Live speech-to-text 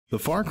The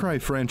Far Cry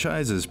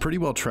franchise is pretty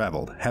well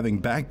traveled, having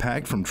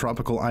backpacked from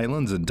tropical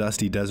islands and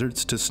dusty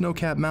deserts to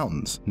snow-capped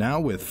mountains. Now,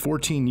 with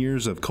 14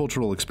 years of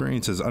cultural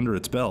experiences under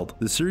its belt,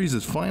 the series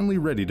is finally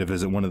ready to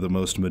visit one of the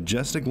most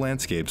majestic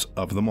landscapes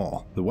of them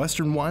all, the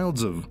western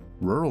wilds of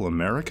rural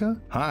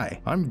America?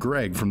 Hi, I'm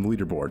Greg from the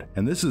Leaderboard,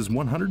 and this is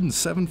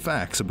 107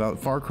 facts about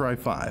Far Cry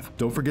 5.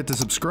 Don't forget to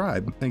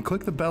subscribe and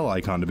click the bell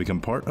icon to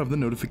become part of the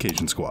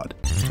notification squad.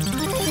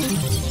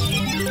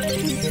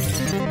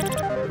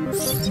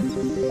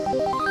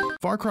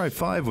 Far Cry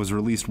 5 was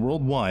released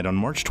worldwide on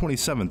March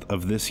 27th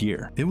of this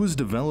year. It was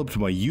developed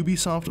by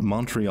Ubisoft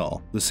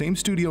Montreal, the same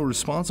studio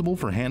responsible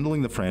for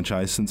handling the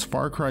franchise since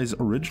Far Cry's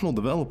original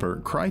developer,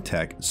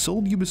 Crytek,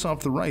 sold Ubisoft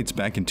the rights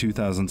back in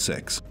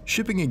 2006.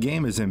 Shipping a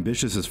game as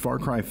ambitious as Far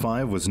Cry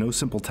 5 was no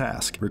simple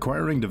task,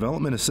 requiring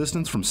development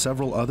assistance from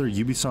several other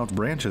Ubisoft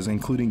branches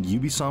including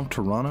Ubisoft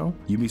Toronto,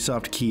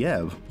 Ubisoft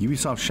Kiev,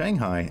 Ubisoft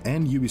Shanghai,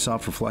 and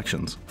Ubisoft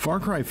Reflections. Far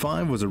Cry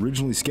 5 was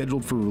originally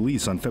scheduled for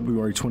release on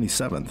February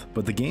 27th,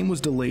 but the game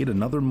was delayed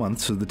another month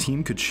so the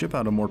team could ship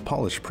out a more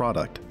polished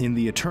product. In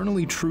the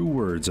eternally true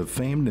words of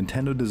famed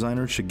Nintendo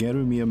designer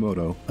Shigeru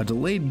Miyamoto, a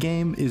delayed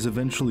game is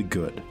eventually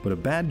good, but a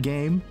bad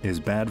game is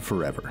bad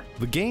forever.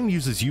 The game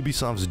uses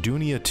Ubisoft's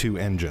Dunia 2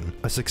 engine,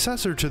 a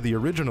successor to the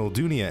original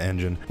Dunia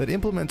engine that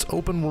implements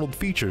open-world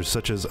features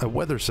such as a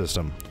weather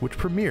system, which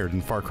premiered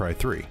in Far Cry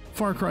 3.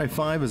 Far Cry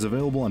 5 is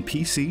available on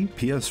PC,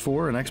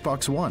 PS4, and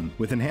Xbox One,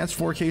 with enhanced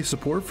 4K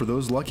support for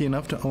those lucky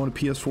enough to own a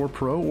PS4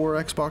 Pro or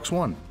Xbox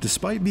One.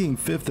 Despite being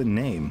fifth in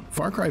name,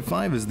 Far Cry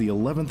 5 is the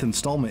 11th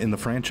installment in the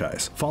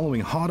franchise,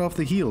 following hot off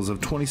the heels of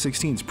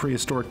 2016's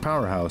prehistoric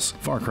powerhouse,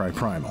 Far Cry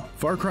Primal.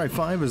 Far Cry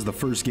 5 is the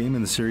first game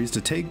in the series to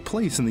take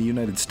place in the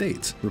United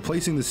States,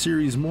 replacing the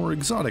series' more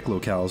exotic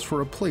locales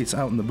for a place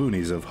out in the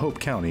boonies of Hope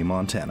County,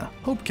 Montana.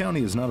 Hope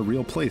County is not a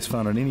real place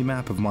found on any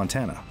map of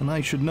Montana, and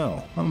I should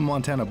know, I'm a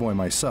Montana boy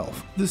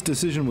myself. This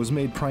decision was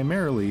made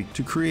primarily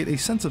to create a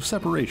sense of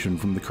separation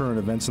from the current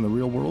events in the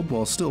real world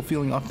while still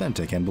feeling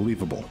authentic and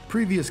believable.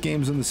 Previous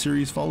games in the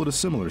series followed a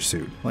similar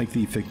suit, like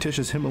the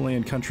fictitious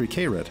Himalayan country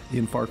Carrie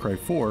in Far Cry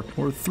 4 or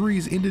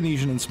 3's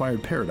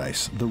Indonesian-inspired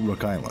paradise, the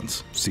Rook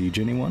Islands. Siege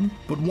anyone?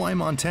 But why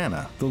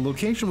Montana? The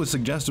location was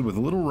suggested with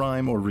little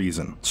rhyme or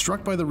reason.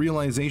 Struck by the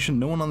realization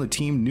no one on the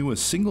team knew a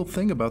single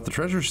thing about the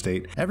treasure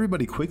state,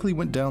 everybody quickly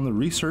went down the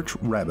research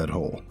rabbit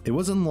hole. It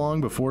wasn't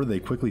long before they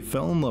quickly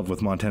fell in love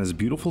with Montana's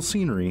beautiful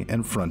scenery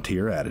and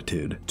frontier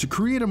attitude. To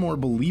create a more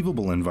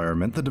believable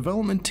environment, the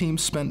development team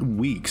spent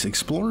weeks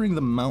exploring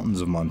the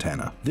mountains of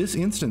Montana. This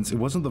instance, it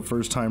wasn't the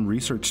first time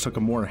research took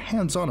a more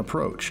hands-on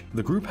approach.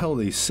 The group held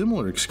a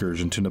similar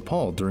excursion to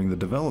Nepal during the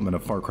development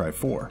of Far Cry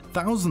 4.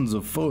 Thousands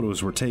of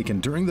photos were taken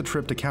during the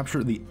trip to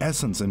capture the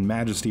essence and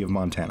majesty of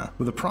Montana.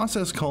 With a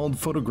process called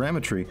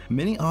photogrammetry,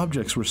 many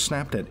objects were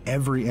snapped at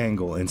every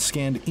angle and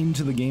scanned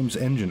into the game's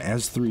engine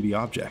as 3D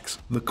objects.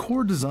 The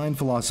core design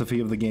philosophy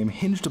of the game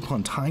hinged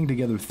upon tying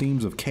together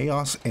themes of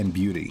chaos and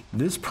beauty.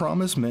 This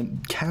promise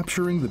meant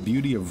capturing the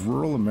beauty of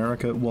rural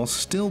America while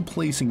still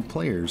placing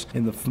players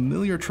in the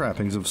familiar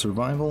trappings of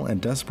survival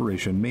and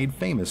desperation made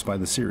famous by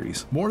the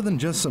series. More than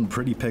just some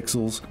pretty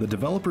pixels, the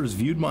developers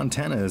viewed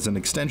Montana as an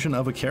extension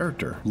of a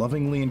character,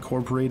 lovingly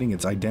incorporating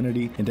its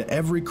identity into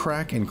every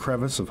crack and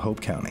crevice of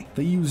Hope County.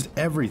 They used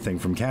everything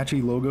from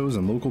catchy logos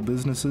and local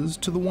businesses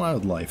to the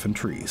wildlife and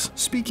trees.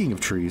 Speaking of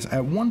trees,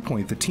 at one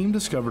point the team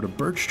discovered a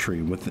birch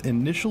tree with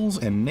initials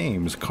and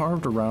names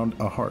carved around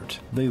a heart.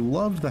 They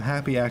loved the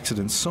happy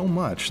accident so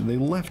much they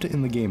left it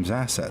in the game's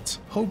assets.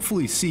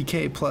 Hopefully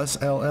CK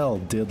plus LL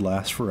did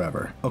last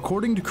forever.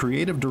 According to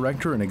creative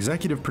director and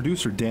executive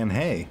producer Dan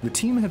Hay, the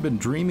team had been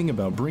dreaming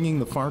about bringing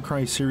the Far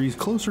Cry series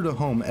closer to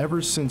home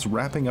ever since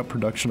wrapping up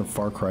production of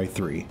Far Cry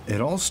 3.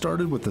 It all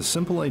started with the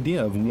simple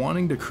idea of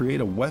wanting to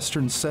create a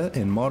western set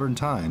in modern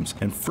times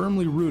and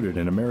firmly rooted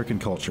in American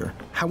culture.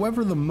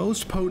 However, the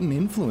most potent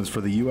influence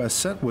for the US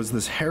set was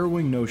this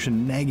harrowing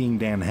notion nagging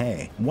Dan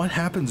Hay. What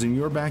happens in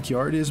your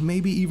backyard is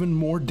maybe even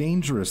more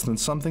dangerous than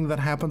something that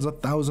happens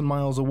 1,000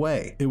 miles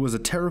away. It was a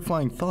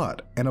terrifying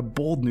thought and a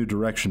bold new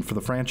direction for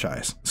the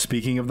franchise.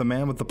 Speaking of the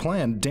man with the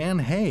plan, Dan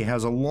Hay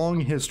has a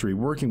long history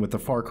working with the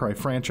Far Cry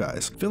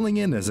franchise, filling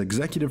in as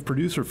executive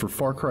producer for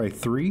Far Cry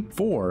 3,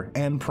 4,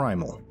 and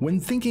Primal. When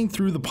thinking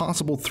through the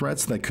possible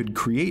threats that could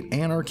create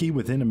anarchy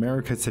within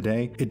America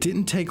today, it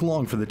didn't take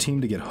long for the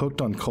team to get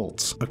hooked on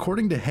cults.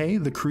 According to Hay,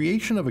 the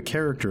creation of a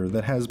character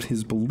that has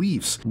his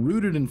beliefs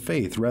rooted in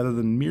faith rather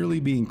than merely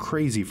being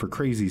crazy for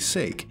crazy's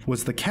sake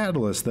was the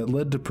catalyst that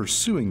led to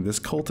pursuing this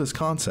cultist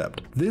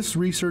concept. This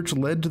research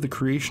led to the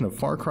creation of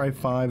Far Cry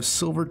 5's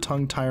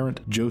silver-tongued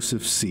tyrant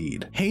Joseph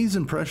Seed. Hay's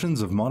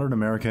impressions of modern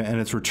America and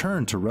its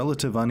return to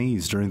relative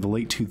unease during the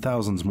late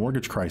 2000s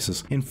mortgage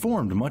crisis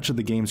informed much of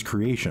the game's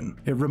creation.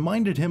 It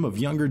reminded him of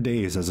younger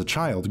days as a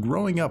child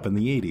growing up in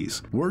the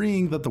 80s,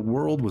 worrying that the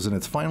world was in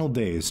its final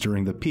days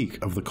during the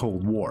peak of the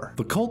Cold War.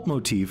 The cult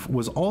motif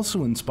was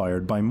also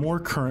inspired by more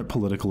current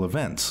political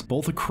events,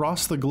 both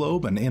across the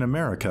globe and in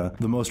America,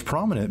 the most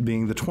prominent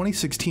being the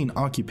 2016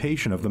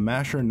 occupation of the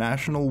Masher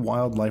National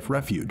Wildlife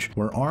Refuge,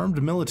 where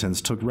armed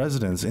militants took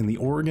residence in the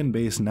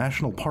Oregon-based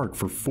national park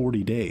for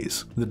 40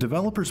 days. The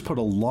developers put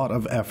a lot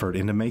of effort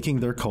into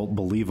making their cult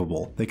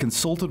believable. They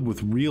consulted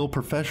with real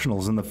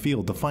professionals in the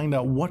field to find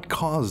out what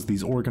caused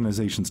these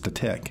organizations to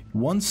tick.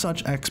 One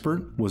such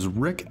expert was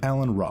Rick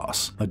Allen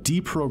Ross, a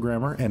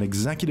deprogrammer and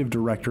executive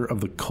director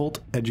of the Cult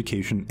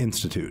Education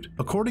Institute.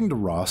 According to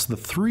Ross, the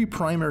three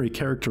primary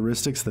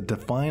characteristics that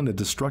define a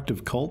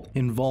destructive cult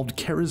involved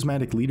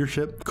charismatic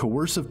leadership,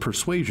 coercive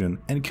persuasion,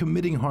 and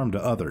committing harm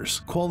to others,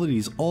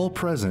 qualities all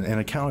present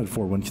and accounted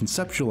for when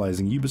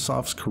conceptualizing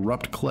Ubisoft's corrupt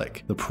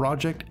clique, the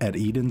Project at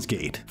Eden's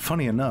Gate.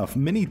 Funny enough,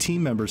 many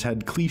team members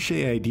had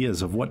cliché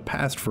ideas of what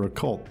passed for a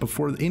cult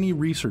before any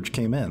research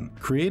came in.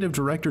 Creative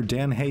director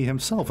Dan Hay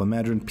himself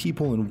imagined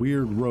people in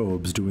weird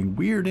robes doing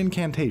weird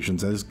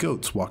incantations as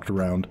goats walked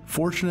around.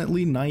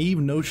 Fortunately, naive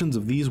notions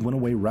of these went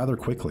away rather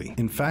quickly.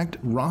 In fact,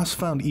 Ross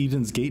found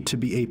Eden's Gate to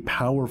be a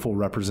powerful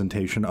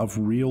representation of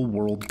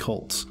real-world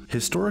cults.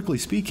 Historically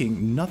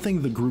speaking,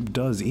 nothing the group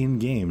does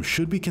in-game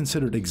should be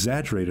considered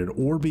exaggerated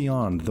or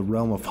beyond the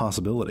realm of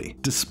possibility.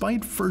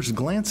 Despite first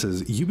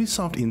glances,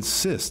 Ubisoft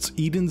insists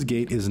Eden's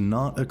Gate is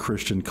not a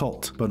Christian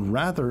cult, but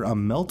rather a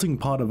melting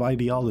pot of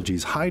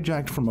ideologies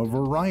hijacked from a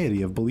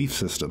variety of belief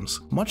systems.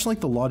 Much like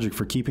the logic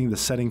for keeping the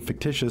setting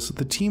fictitious,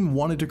 the team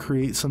wanted to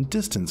create some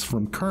distance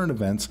from current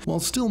events while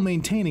still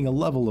maintaining a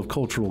level of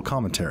cultural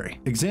commentary.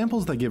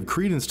 Examples that give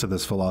credence to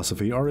this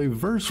philosophy are a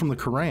verse from the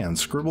Quran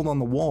scribbled on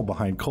the wall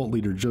behind cult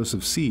leader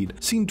Joseph Seed,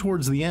 seen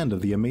towards the end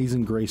of the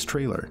Amazing Grace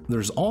trailer.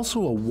 There's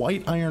also a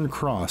white iron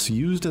cross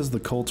used as the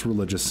cult's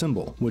religious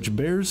symbol, which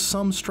bears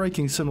some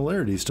striking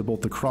similarities to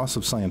both the cross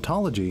of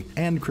Scientology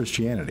and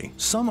Christianity.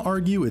 Some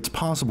argue it's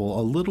possible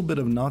a little bit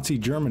of Nazi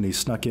Germany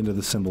snuck into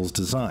the symbol's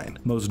design,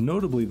 most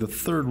notably the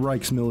Third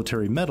Reich's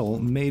military medal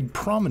made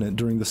prominent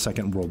during the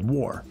Second World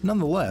War.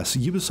 Nonetheless,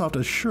 Ubisoft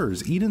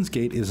assures Eden's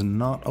Gate is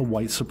not a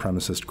white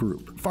supremacist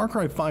group. Far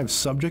Cry 5's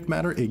subject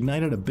matter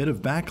ignited a bit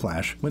of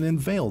backlash when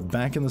unveiled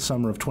back in the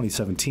summer of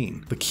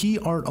 2017. The key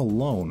art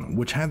alone,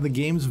 which had the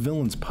game's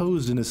villains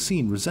posed in a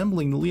scene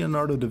resembling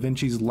Leonardo da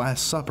Vinci's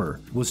Last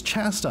Supper, was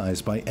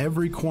chastised by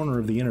every corner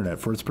of the internet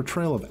for its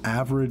portrayal of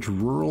average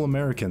rural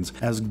Americans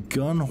as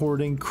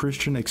gun-hoarding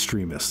Christian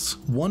extremists.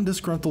 One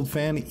disgruntled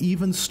fan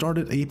even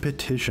started a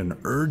petition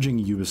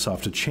urging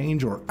Ubisoft to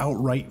change or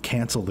outright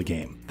cancel the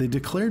game. They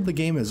declared the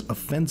game as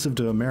offensive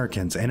to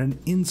Americans and an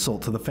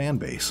insult to the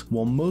fanbase.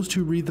 While most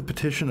who read the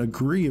petition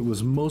agree it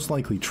was most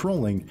likely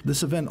trolling,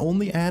 this event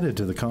only added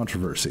to the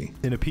controversy.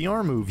 In a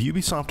PR move,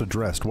 Ubisoft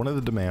addressed one of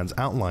the demands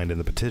outlined in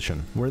the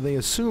petition, where they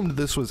assumed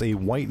this was a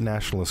white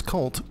nationalist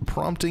cult,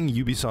 prompting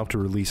Ubisoft to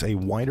release a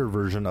wider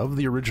version of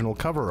the original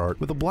cover art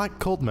with a black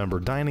cult member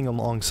dining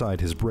alongside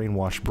his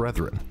brainwashed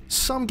brethren.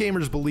 Some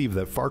gamers believe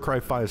that Far Cry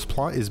 5's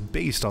plot is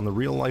based on the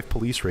real-life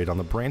police raid on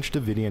the Branch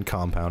Davidian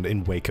compound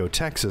in Waco,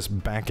 Texas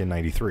back in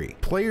 '93.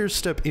 Players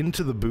step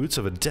into the boots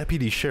of a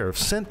deputy sheriff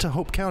sent to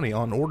Hope County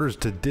on orders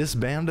to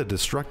disband a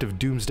destructive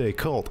doomsday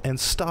cult and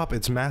stop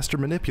its master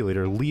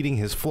manipulator leading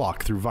his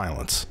flock through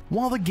violence.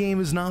 While the game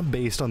is not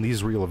based on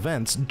these real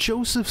events,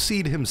 Joseph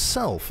Seed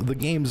himself, the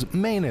game's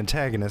main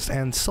antagonist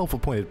and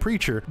self-appointed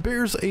preacher,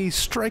 bears a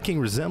striking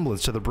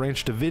resemblance to the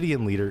Branch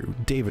Davidian leader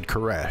David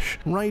Koresh,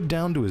 right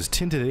down to his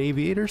tinted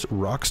aviators,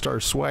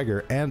 rockstar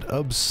swagger, and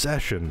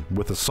obsession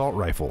with assault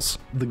rifles.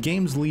 The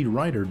game's lead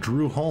writer,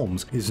 Drew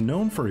Holmes, is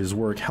known for his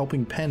work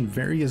helping pen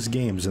various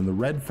games in the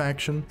Red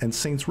Faction and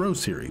Saints Row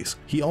series.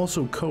 He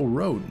also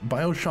co-wrote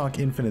BioShock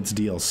Infinite's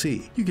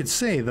DLC. You could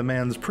say the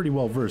man's pretty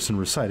well versed in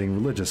reciting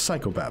religious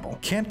psychobabble.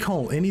 Can't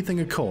call anything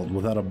a cult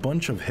without a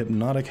bunch of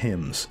hypnotic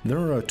hymns. There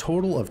are a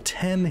total of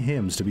 10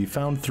 hymns to be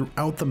found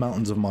throughout the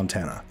mountains of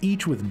Montana,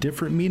 each with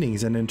different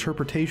meanings and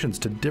interpretations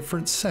to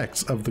different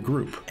sects of the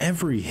group.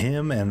 Every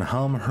hymn and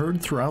hum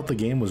heard throughout the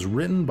game was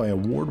written by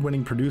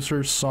award-winning producer,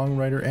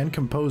 songwriter, and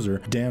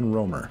composer Dan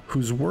Romer,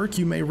 whose work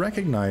you may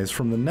recognize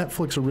from the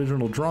Netflix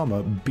original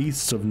drama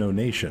Beasts of No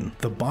Nation.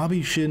 The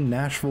Bobby Shin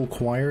Nashville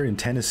Choir in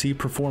Tennessee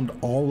performed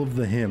all of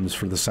the hymns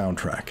for the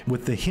soundtrack.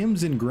 With the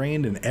hymns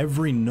ingrained in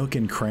every nook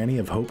and cranny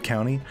of Hope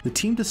County, the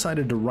team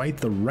decided to write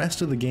the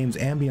rest of the game's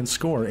ambient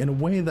score in a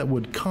way that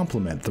would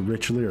complement the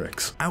rich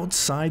lyrics.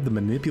 Outside the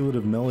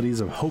manipulative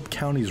melodies of Hope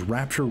County's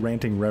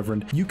rapture-ranting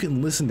reverend, you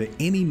can listen to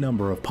any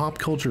number of pop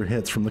culture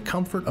hits from the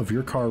comfort of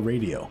your car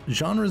radio.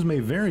 Genres may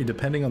vary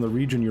depending on the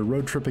region you're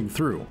road tripping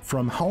through,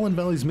 from Holland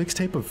Valley's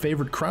mixtape of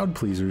favorite crowd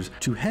pleasers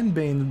to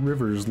Henbane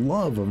River's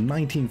love of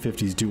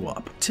 1950s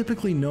doo-wop.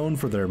 Typically known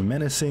for their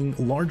menacing,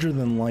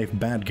 larger-than-life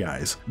bad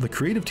guys, the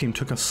creative team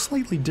took a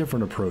slightly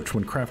different approach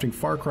when crafting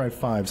Far Cry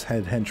 5's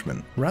head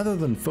henchman. Rather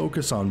than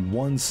focus on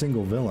one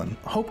single villain,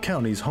 Hope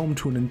County is home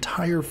to an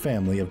entire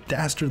family of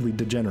dastardly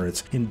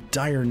degenerates in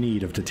dire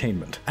need of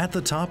detainment. At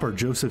the top are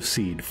Joseph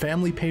Seed,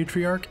 family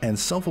patriarch and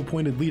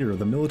self-appointed leader of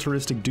the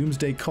militaristic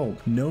doomsday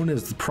cult known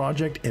as the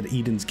Project at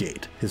Eden's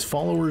Gate. His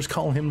followers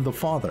call him the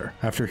Father.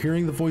 After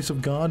hearing the voice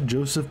of God,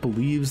 Joseph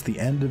believes the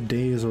end of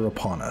days are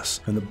upon us,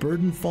 and the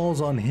burden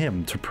falls on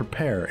him to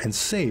prepare and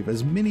save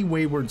as many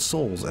wayward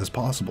souls as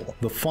possible.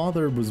 The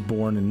Father was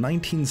born in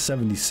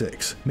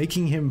 1976,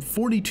 making him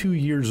 42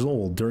 years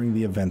old during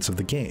the events of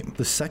the game.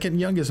 The second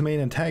youngest main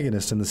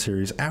antagonist in the series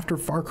series after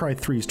Far Cry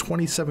 3's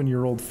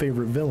 27-year-old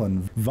favorite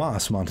villain,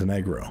 Vas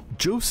Montenegro.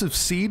 Joseph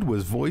Seed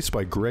was voiced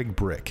by Greg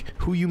Brick,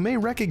 who you may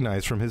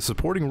recognize from his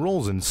supporting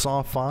roles in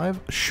Saw 5,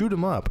 Shoot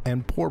 'Em Up,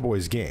 and Poor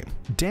Boy's Game.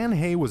 Dan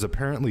Hay was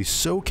apparently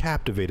so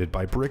captivated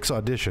by Brick's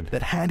audition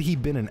that had he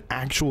been an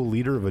actual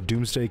leader of a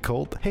doomsday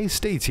cult, Hay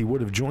states he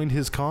would have joined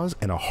his cause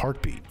in a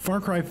heartbeat.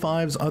 Far Cry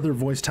 5's other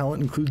voice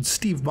talent includes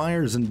Steve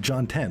Byers and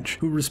John Tench,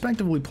 who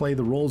respectively play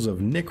the roles of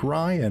Nick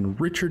Rye and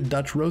Richard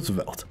Dutch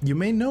Roosevelt. You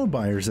may know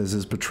Byers as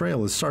his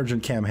portrayal as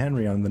Sergeant Cam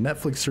Henry on the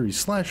Netflix series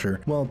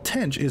Slasher, while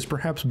Tench is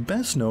perhaps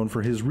best known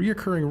for his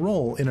reoccurring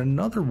role in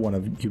another one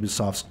of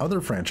Ubisoft's other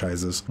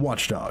franchises,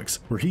 Watch Dogs,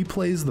 where he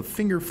plays the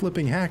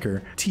finger-flipping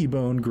hacker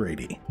T-Bone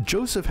Grady.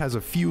 Joseph has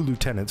a few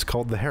lieutenants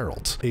called the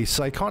Heralds, a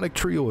psychotic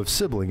trio of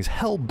siblings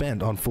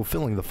hell-bent on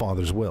fulfilling the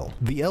father's will.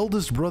 The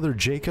eldest brother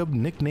Jacob,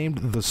 nicknamed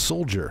the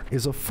Soldier,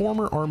 is a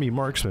former army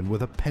marksman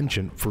with a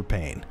penchant for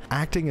pain,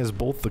 acting as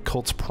both the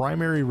cult's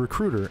primary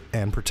recruiter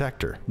and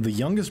protector. The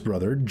youngest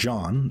brother,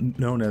 John,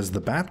 known as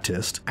the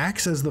Baptist,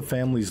 acts as the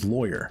family's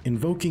lawyer,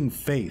 invoking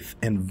faith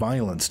and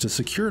violence to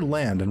secure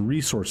land and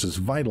resources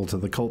vital to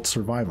the cult's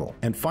survival.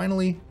 And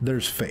finally,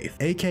 there's Faith,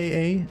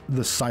 aka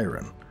the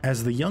Siren.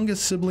 As the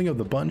youngest sibling of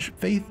the bunch,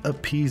 Faith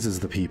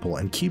appeases the people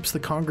and keeps the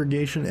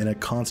congregation in a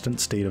constant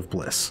state of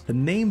bliss. The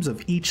names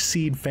of each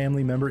Seed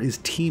family member is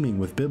teeming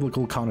with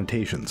biblical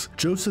connotations.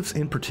 Joseph's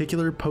in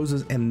particular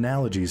poses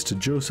analogies to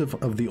Joseph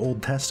of the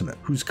Old Testament,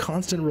 whose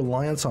constant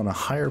reliance on a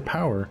higher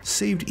power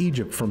saved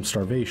Egypt from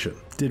starvation.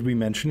 Did we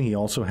mention he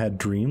also had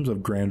dreams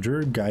of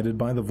grandeur guided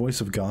by the voice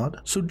of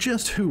God? So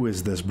just who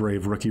is this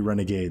brave rookie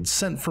renegade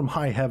sent from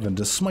high heaven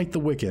to smite the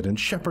wicked and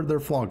shepherd their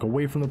flock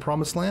away from the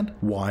promised land?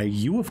 Why,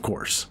 you of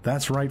course.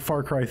 That's right,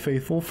 Far Cry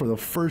faithful, for the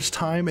first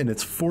time in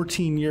its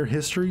 14-year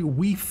history,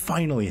 we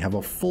finally have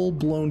a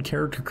full-blown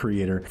character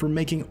creator for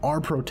making our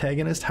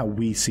protagonist how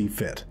we see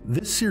fit.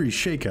 This series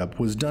shakeup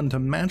was done to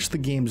match the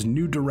game's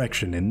new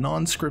direction in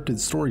non-scripted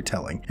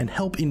storytelling and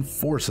help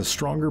enforce a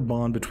stronger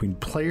bond between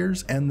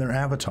players and their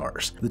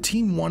avatars. The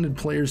team wanted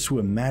players to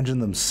imagine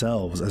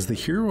themselves as the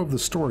hero of the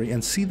story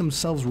and see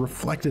themselves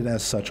reflected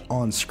as such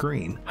on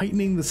screen,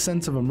 heightening the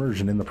sense of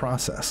immersion in the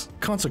process.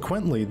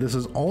 Consequently, this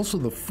is also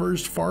the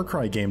first Far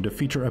Cry game to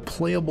feature a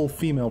playable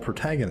female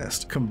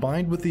protagonist.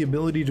 Combined with the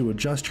ability to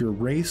adjust your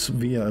race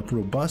via a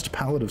robust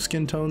palette of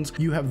skin tones,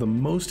 you have the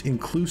most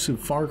inclusive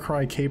Far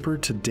Cry caper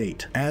to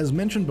date. As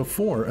mentioned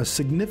before, a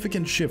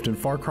significant shift in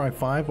Far Cry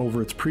 5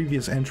 over its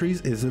previous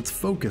entries is its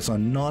focus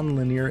on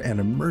non-linear and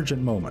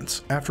emergent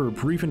moments. After a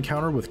brief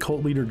encounter with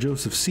cult leader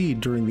Joseph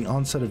Seed during the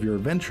onset of your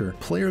adventure,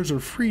 players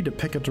are free to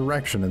pick a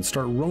direction and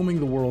start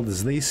roaming the world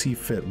as they see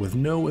fit, with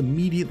no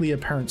immediately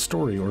apparent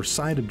story or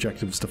side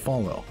objectives to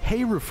follow.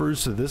 Hay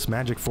refers to this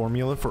magic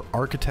formula for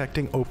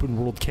architecting open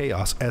world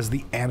chaos as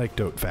the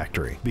anecdote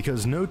factory,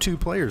 because no two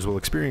players will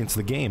experience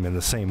the game in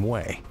the same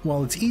way.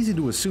 While it's easy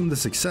to assume the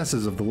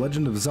successes of The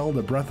Legend of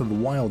Zelda Breath of the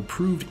Wild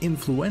proved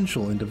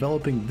influential in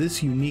developing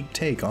this unique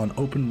take on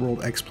open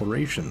world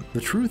exploration,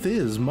 the truth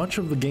is much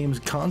of the game's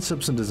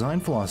concepts and design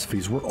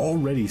philosophies were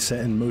already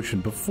set in motion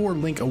before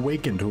Link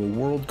awakened to a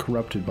world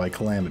corrupted by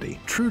calamity.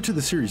 True to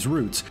the series'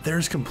 roots,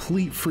 there's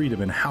complete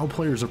freedom in how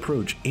players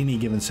approach any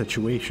given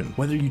situation,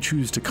 whether you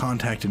choose to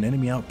contact an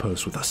enemy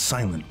outpost with a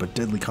silent but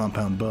deadly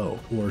compound bow,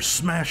 or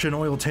smash an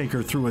oil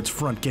tanker through its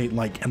front gate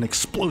like an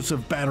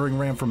explosive battering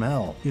ram from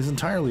hell, is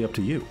entirely up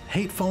to you.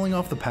 Hate falling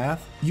off the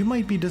path? You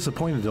might be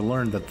disappointed to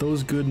learn that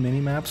those good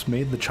minimaps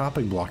made the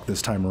chopping block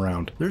this time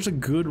around. There's a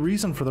good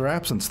reason for their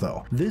absence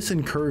though. This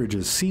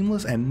encourages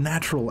seamless and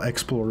natural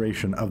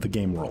exploration of the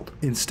game world.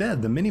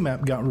 Instead, the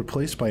minimap got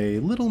replaced by a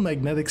little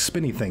magnetic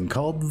spinny thing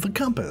called the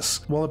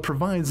compass. While it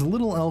provides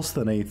little else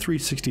than a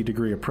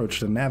 360-degree approach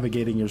to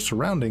navigating your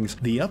surroundings,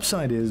 the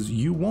upside is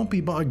you won't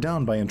be bogged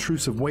down by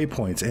intrusive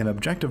waypoints and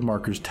objective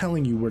markers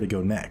telling you where to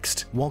go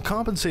next. While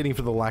compensating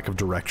for the lack of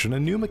direction, a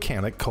new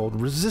mechanic called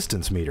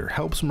Resistance Meter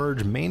helps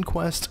merge main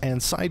quests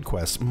and side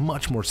quests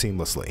much more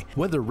seamlessly.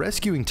 Whether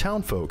rescuing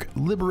townfolk,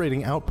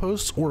 liberating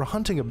outposts, or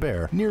hunting a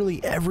bear,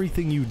 nearly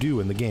everything you do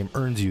in the game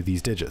earns you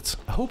these digits.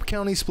 Hope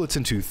County splits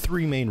into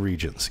 3 main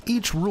regions,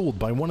 each ruled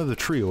by one of the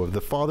trio of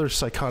the father's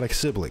psychotic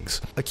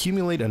siblings.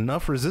 Accumulate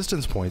enough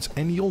resistance points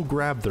and you'll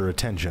grab their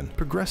attention,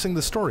 progressing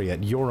the story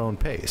at your own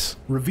pace.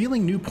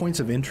 Revealing new points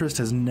of interest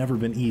has never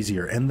been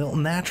easier, and they'll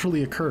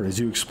naturally occur as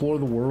you explore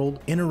the world,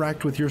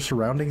 interact with your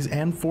surroundings,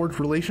 and forge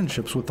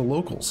relationships with the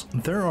locals.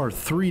 There are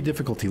 3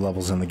 difficulty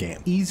levels in the game: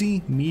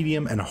 easy,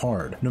 medium, and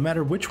hard. No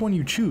matter which one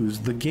you choose,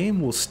 the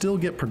game will still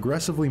get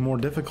progressively more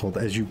difficult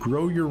as you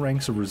grow your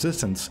ranks of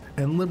resistance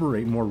and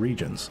liberate more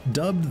regions.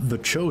 Dubbed the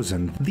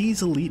Chosen,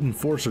 these elite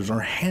enforcers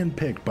are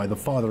handpicked by the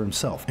Father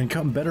himself and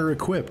come better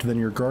equipped than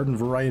your garden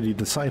variety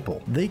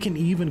disciple. They can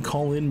even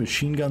call in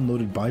machine gun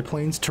loaded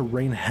biplanes to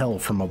rain hell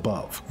from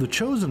above. The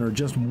Chosen are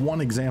just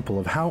one example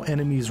of how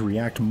enemies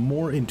react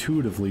more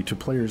intuitively to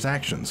players'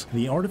 actions.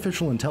 The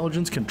artificial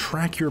intelligence can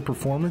track your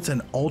performance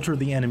and alter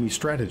the enemy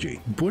strategy.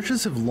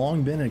 Bushes have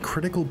long been a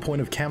critical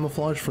point of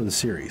camouflage for the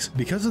series.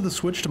 Because of the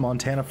switch to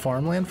Montana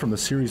farmland from the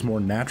series' more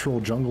natural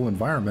jungle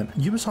environment,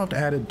 Ubisoft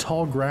added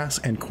tall grass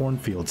grass and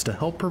cornfields to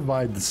help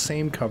provide the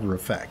same cover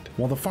effect.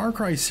 While the Far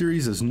Cry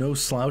series is no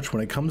slouch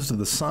when it comes to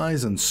the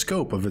size and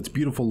scope of its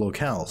beautiful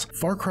locales,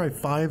 Far Cry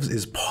 5's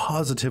is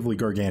positively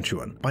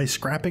gargantuan. By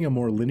scrapping a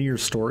more linear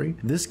story,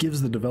 this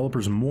gives the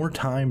developers more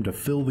time to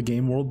fill the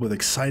game world with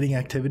exciting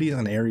activities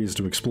and areas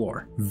to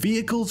explore.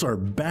 Vehicles are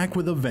back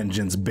with a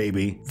vengeance,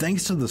 baby!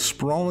 Thanks to the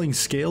sprawling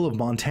scale of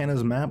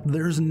Montana's map,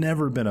 there's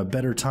never been a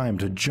better time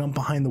to jump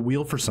behind the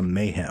wheel for some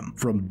mayhem.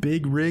 From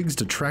big rigs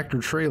to tractor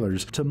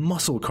trailers to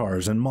muscle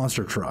cars and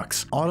monster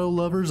trucks, auto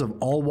lovers of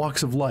all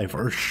walks of life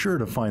are sure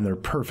to find their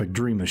perfect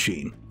dream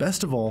machine.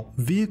 Best of all,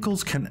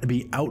 vehicles can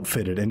be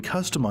outfitted and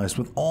customized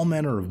with all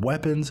manner of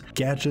weapons,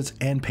 gadgets,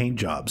 and paint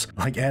jobs,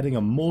 like adding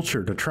a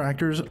mulcher to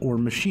tractors or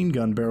machine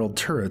gun barreled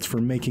turrets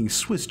for making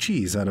Swiss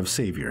cheese out of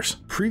saviors.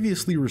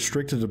 Previously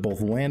restricted to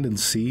both land and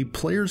sea,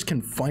 players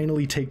can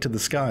finally take to the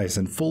skies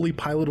in fully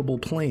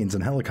pilotable planes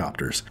and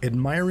helicopters.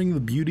 Admiring the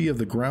beauty of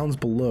the grounds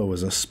below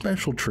is a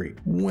special treat,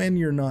 when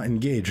you're not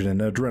engaged in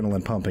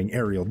adrenaline-pumping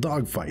aerial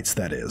dogfights,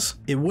 that is.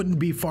 It wouldn't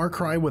be Far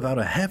Cry without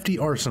a hefty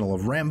arsenal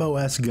of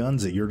Rambo-esque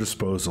guns at your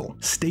disposal.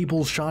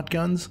 Staples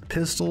shotguns,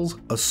 pistols,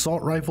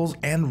 assault rifles,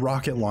 and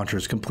rocket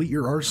launchers complete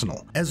your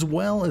arsenal, as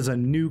well as a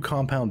new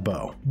compound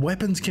bow.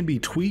 Weapons can be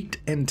tweaked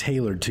and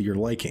tailored to your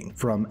liking,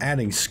 from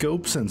adding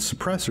scopes and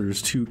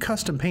suppressors to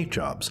custom paint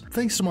jobs.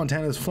 Thanks to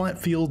Montana's flat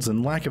fields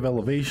and lack of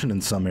elevation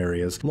in some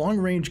areas,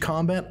 long-range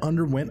combat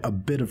underwent a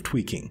bit of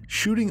tweaking.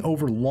 Shooting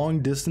over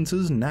long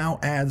distances now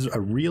adds a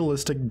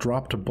realistic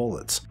drop to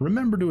bullets.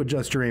 Remember to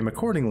adjust your aim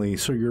accordingly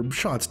so your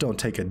shots don't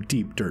take a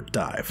deep dirt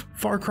dive.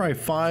 Far Cry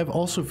 5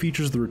 also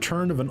features the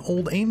return of an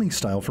old aiming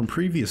style from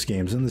previous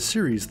games in the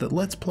series that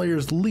lets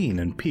players lean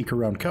and peek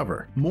around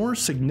cover. More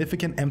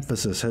significant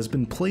emphasis has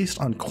been placed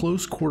on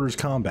close quarters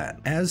combat,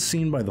 as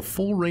seen by the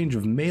full range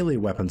of melee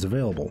weapons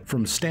available,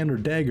 from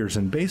standard daggers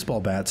and baseball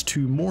bats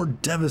to more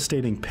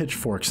devastating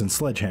pitchforks and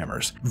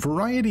sledgehammers.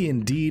 Variety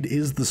indeed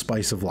is the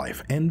spice of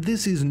life, and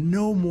this is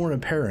no more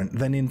apparent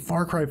than in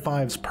Far Cry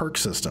 5's perk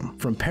system.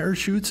 From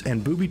parachutes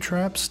and booby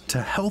traps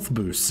to health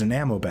boosts and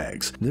ammo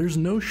bags, there's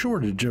no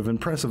shortage of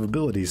impressive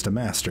abilities to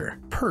master.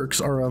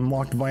 Perks are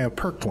unlocked via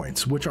perk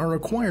points, which are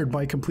acquired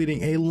by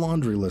completing a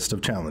laundry list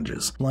of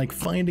challenges, like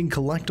finding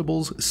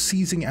collectibles,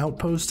 seizing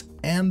outposts,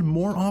 and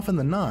more often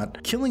than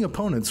not, killing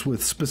opponents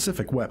with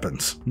specific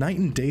weapons. Night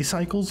and day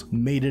cycles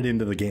made it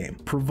into the game,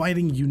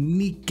 providing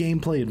unique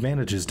gameplay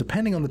advantages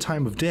depending on the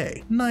time of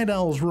day. Night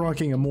owls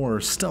rocking a more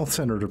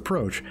stealth-centered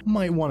approach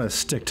might want to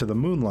stick to the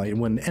moonlight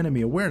when enemy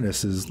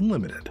awareness is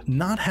limited.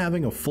 Not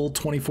having a full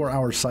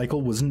 24-hour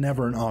cycle was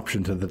never an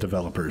option to the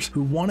developers,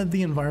 who wanted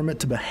the environment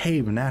to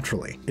behave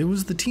naturally. It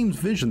was the team's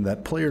vision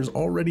that players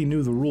already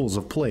knew the rules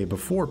of play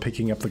before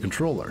picking up the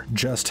controller.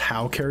 Just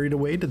how carried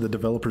away did the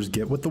developers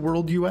get with the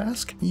world, you ask?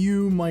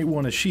 You might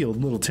want to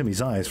shield little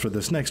Timmy's eyes for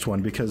this next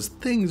one because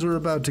things are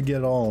about to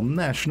get all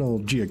National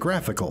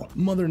Geographical.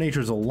 Mother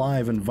Nature's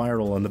alive and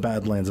viral in the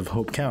Badlands of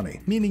Hope County,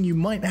 meaning you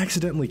might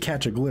accidentally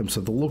catch a glimpse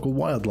of the local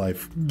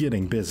wildlife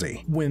getting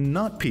busy. When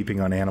not peeping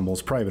on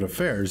animals' private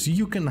affairs,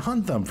 you can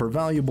hunt them for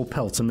valuable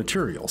pelts and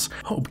materials.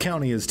 Hope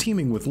County is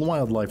teeming with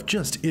wildlife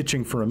just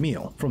itching for a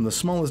meal, from the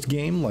smallest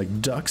game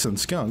like ducks and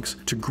skunks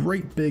to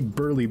great big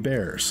burly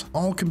bears.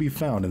 All can be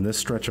found in this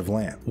stretch of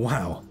land.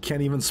 Wow,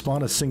 can't even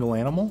spot a single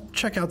animal?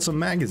 Check out some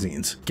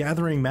magazines.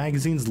 Gathering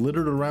magazines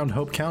littered around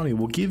Hope County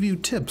will give you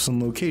tips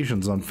and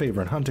locations on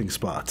favorite hunting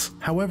spots.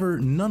 However,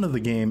 none of the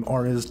game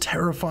are as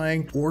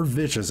terrifying or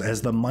vicious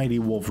as the mighty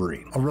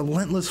Wolverine, a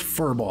relentless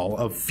furball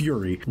of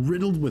fury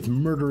riddled with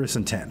murderous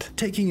intent.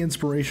 Taking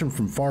inspiration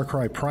from Far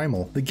Cry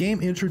Primal, the game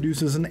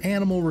introduces an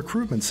animal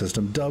recruitment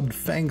system dubbed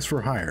Fangs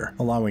for Hire,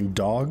 allowing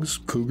dogs,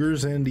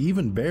 cougars, and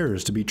even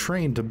bears to be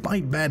trained to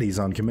bite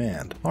baddies on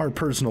command. Our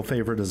personal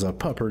favorite is a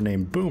pupper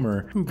named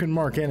Boomer, who can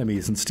mark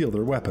enemies and steal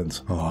their weapons.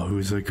 Oh,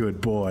 who's a good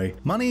boy?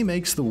 Money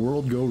makes the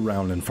world go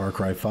round in Far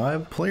Cry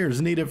 5.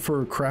 Players need it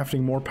for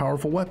crafting more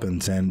powerful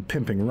weapons and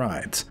pimping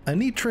rides. A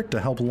neat trick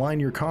to help line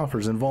your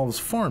coffers involves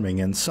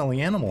farming and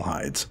selling animal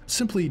hides.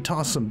 Simply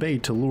toss some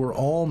bait to lure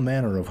all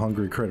manner of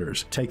hungry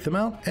critters. Take them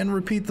out and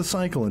repeat the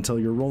cycle until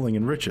you're rolling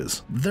in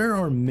riches. There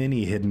are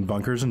many hidden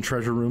bunkers and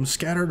treasure rooms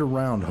scattered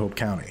around Hope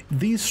County.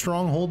 These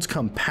strongholds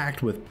come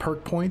packed with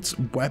perk points,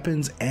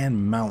 weapons,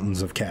 and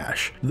mountains of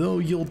cash, though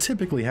you'll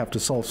typically have to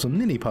solve some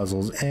mini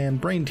puzzles and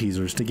brain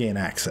teasers to gain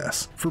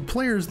access. For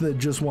players that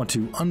just want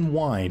to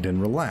unwind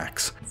and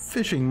relax,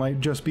 fishing might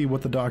just be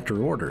what the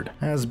doctor ordered.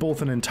 As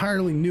both an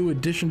entirely new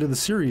addition to the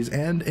series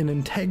and an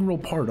integral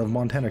part of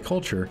Montana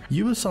culture,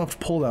 Ubisoft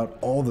pulled out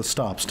all the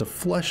stops to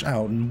flesh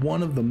out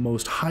one of the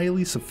most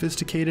highly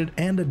sophisticated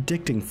and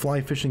addicting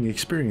fly fishing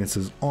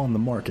experiences on the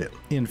market.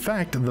 In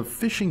fact, the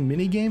fishing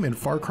minigame in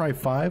Far Cry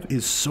 5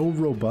 is so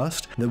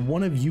robust that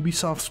one of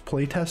Ubisoft's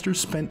playtesters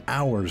spent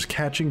hours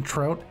catching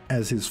trout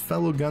as his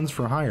fellow guns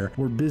for hire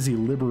were busy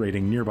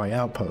liberating nearby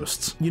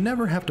outposts. You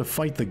never have to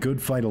fight the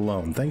good fight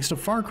alone thanks to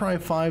Far Cry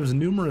 5's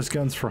numerous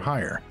guns for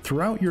hire.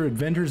 Throughout your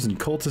adventures in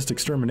cultist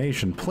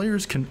extermination,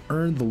 players can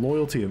earn the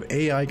loyalty of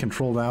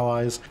AI-controlled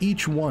allies,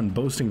 each one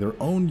boasting their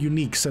own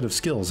unique set of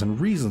skills and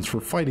reasons for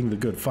fighting the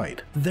good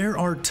fight. There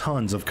are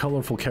tons of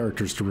colorful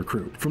characters to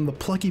recruit, from the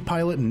plucky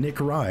pilot Nick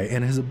Rye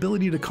and his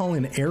ability to call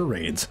in air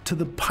raids, to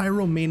the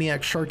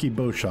pyromaniac Sharky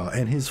Beauchamp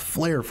and his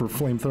flair for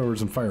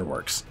flamethrowers and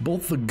fireworks.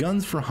 Both the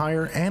guns for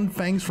hire and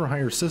fangs for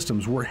hire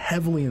systems were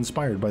heavily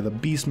inspired by the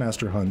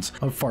Beastmaster hunts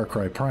of Far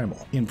Cry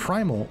Primal. In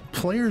Primal,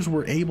 players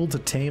were able to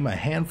tame a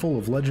handful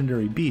of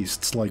legendary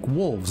beasts like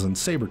wolves and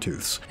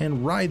saber-tooths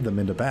and ride them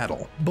into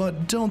battle.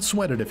 But don't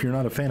sweat it if you're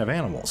not a fan of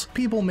animals.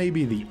 People may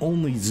be the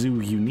only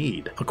zoo you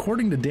need.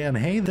 According to Dan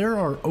Hay, there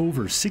are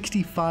over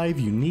 65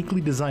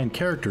 uniquely designed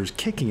characters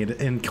kicking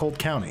it in Colt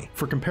County.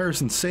 For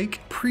comparison's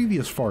sake,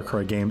 previous Far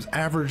Cry games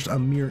averaged a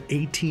mere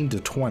 18 to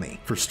 20.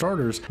 For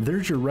starters,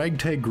 there's your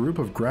ragtag group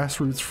of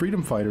grassroots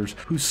freedom fighters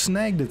who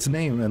snagged its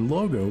name and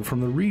logo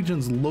from the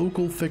region's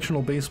local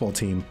fictional baseball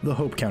team, the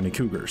Hope County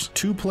Cougars.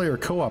 Two-player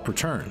co-op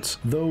returns,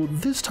 though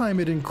this time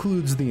it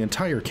includes the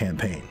entire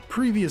campaign.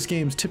 Previous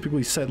games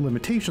typically set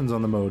limitations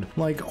on the mode,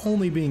 like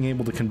only being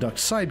able to conduct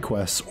side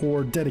quests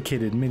or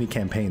dedicated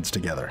mini-campaigns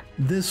together.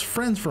 This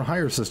Friends for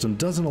Hire system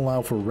doesn't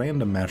allow for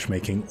random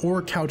matchmaking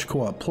or couch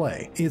co-op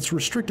play. It's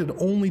restricted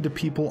only to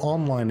people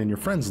online in your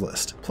friends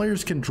list.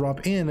 Players can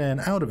drop in and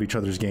out of each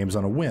other's games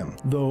on a whim,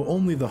 though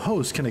only the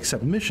host can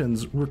accept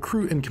missions,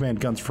 recruit and command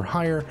guns for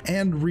hire,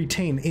 and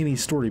retain any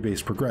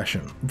story-based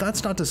progression.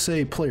 That's not to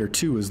say player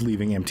 2 is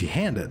leaving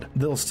empty-handed.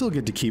 They'll still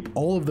get to keep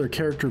all of their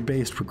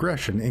character-based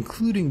progression,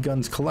 including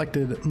guns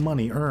collected,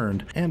 money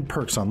earned, and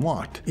perks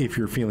unlocked. If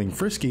you're feeling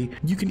frisky,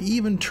 you can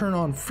even turn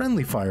on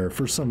friendly fire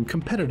for some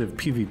competitive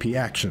PvP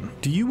action.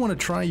 Do you want to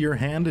try your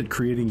hand at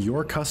creating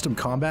your custom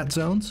combat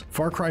zones?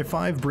 Far Cry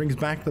 5 brings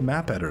back the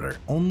map editor,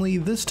 only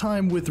this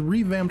time with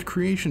revamped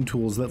creation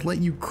tools that let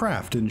you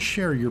craft and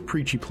share your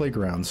preachy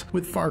playgrounds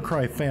with Far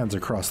Cry fans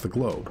across the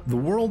globe. The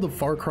world of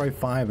Far Cry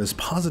 5 is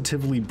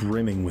positively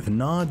brimming with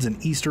nods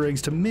and Easter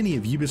eggs to many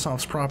of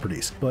Ubisoft's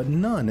properties, but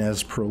none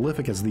as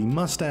prolific as the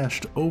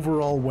mustached,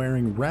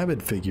 overall-wearing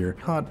rabbit figure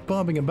caught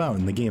bobbing about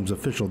in the game's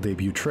official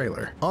debut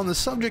trailer. On the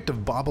subject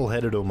of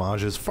bobbleheaded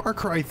homages, Far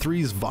Cry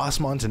 3's Voss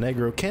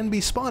Montenegro can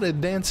be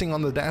spotted dancing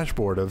on the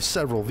dashboard of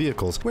several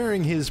vehicles,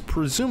 wearing his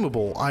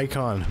presumable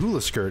icon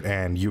hula skirt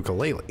and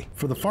ukulele.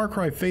 For the Far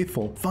Cry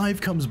faithful,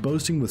 5 comes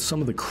boasting with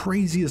some of the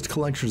craziest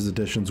collector's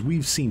editions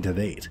we've seen to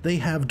date. They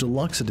have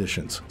deluxe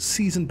editions,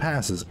 season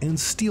passes, and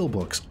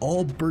steelbooks,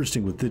 all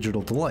bursting with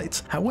digital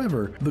delights.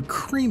 However, the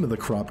cream of the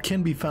crop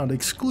can be found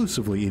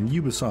exclusively in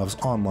Ubisoft's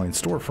online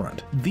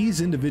storefront.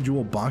 These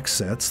individual box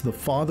sets, the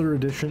Father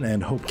Edition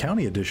and Hope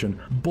County Edition,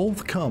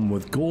 both come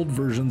with gold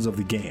versions of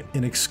the game,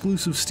 an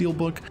exclusive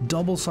steelbook,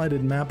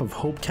 double-sided map of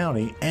Hope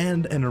County,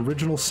 and an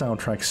original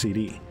soundtrack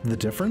CD. The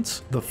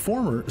difference? The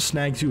former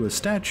snags you a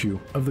statue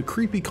of the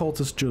creepy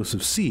cultist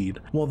Joseph Seed,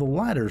 while the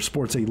latter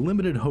sports a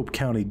limited Hope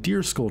County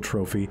deer skull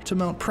trophy to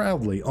mount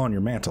proudly on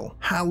your mantle.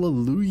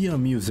 Hallelujah,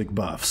 music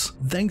buffs!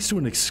 Thanks to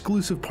an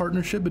exclusive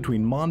partnership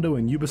between Mondo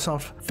and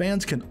Ubisoft,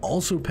 fans can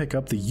also pick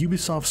up the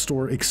Ubisoft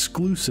Store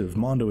exclusive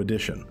Mondo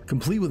Edition,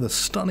 complete with a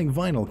stunning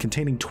vinyl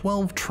containing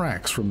 12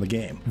 tracks from the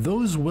game.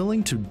 Those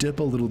willing to dip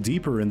a little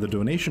deeper in the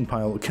donation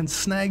pile can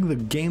snag the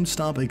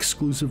GameStop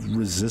exclusive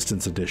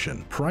Resistance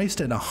Edition. Priced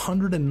at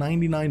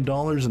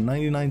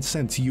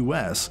 $199.99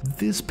 US,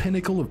 this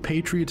pinnacle of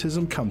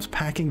patriotism comes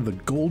packing the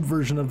gold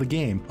version of the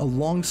game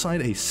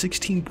alongside a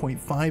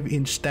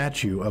 16.5-inch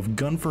statue of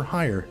gun for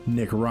hire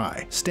Nick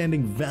Rye,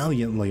 standing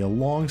valiantly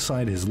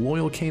alongside his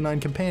loyal canine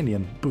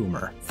companion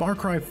Boomer. Far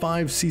Cry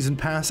 5 Season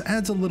Pass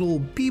adds a little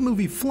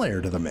B-movie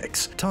flair to the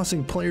mix,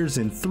 tossing players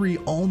in 3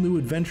 all-new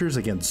adventures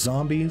against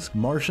zombies,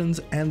 Martians,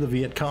 and the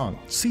Viet Cong.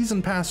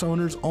 Season Pass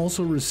owners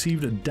also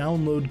received a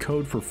download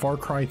code for Far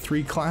Cry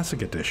 3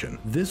 Classic Edition.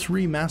 This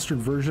remastered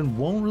version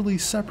won't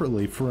release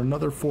separately for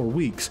another 4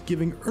 weeks,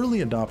 giving early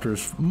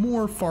adopters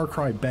more Far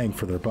Cry bang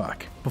for their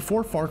buck.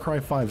 Before Far Cry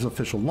 5's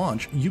official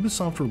launch,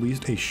 Ubisoft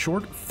released a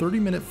short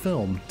 30-minute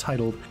film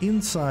titled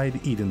Inside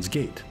Eden's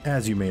Gate.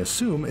 As you may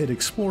assume, it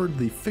explored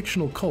the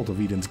fictional cult of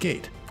Eden's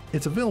Gate.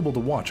 It's available to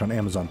watch on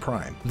Amazon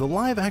Prime. The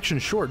live-action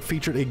short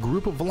featured a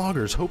group of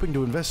vloggers hoping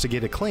to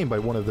investigate a claim by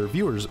one of their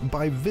viewers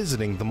by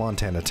visiting the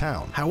Montana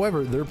town.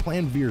 However, their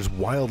plan veers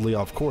wildly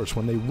off course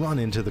when they run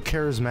into the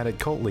charismatic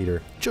cult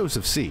leader,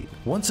 Joseph Seed.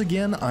 Once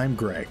again, I'm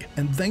Greg,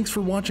 and thanks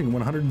for watching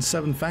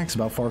 107 Facts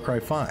About Far Cry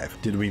 5.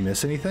 Did we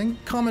miss anything?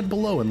 Comment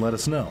below and let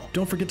us know.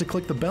 Don't forget to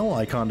click the bell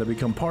icon to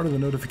become part of the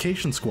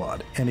notification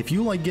squad. And if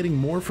you like getting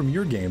more from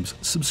your games,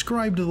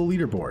 subscribe to the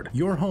Leaderboard,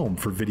 your home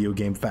for video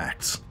game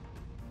facts.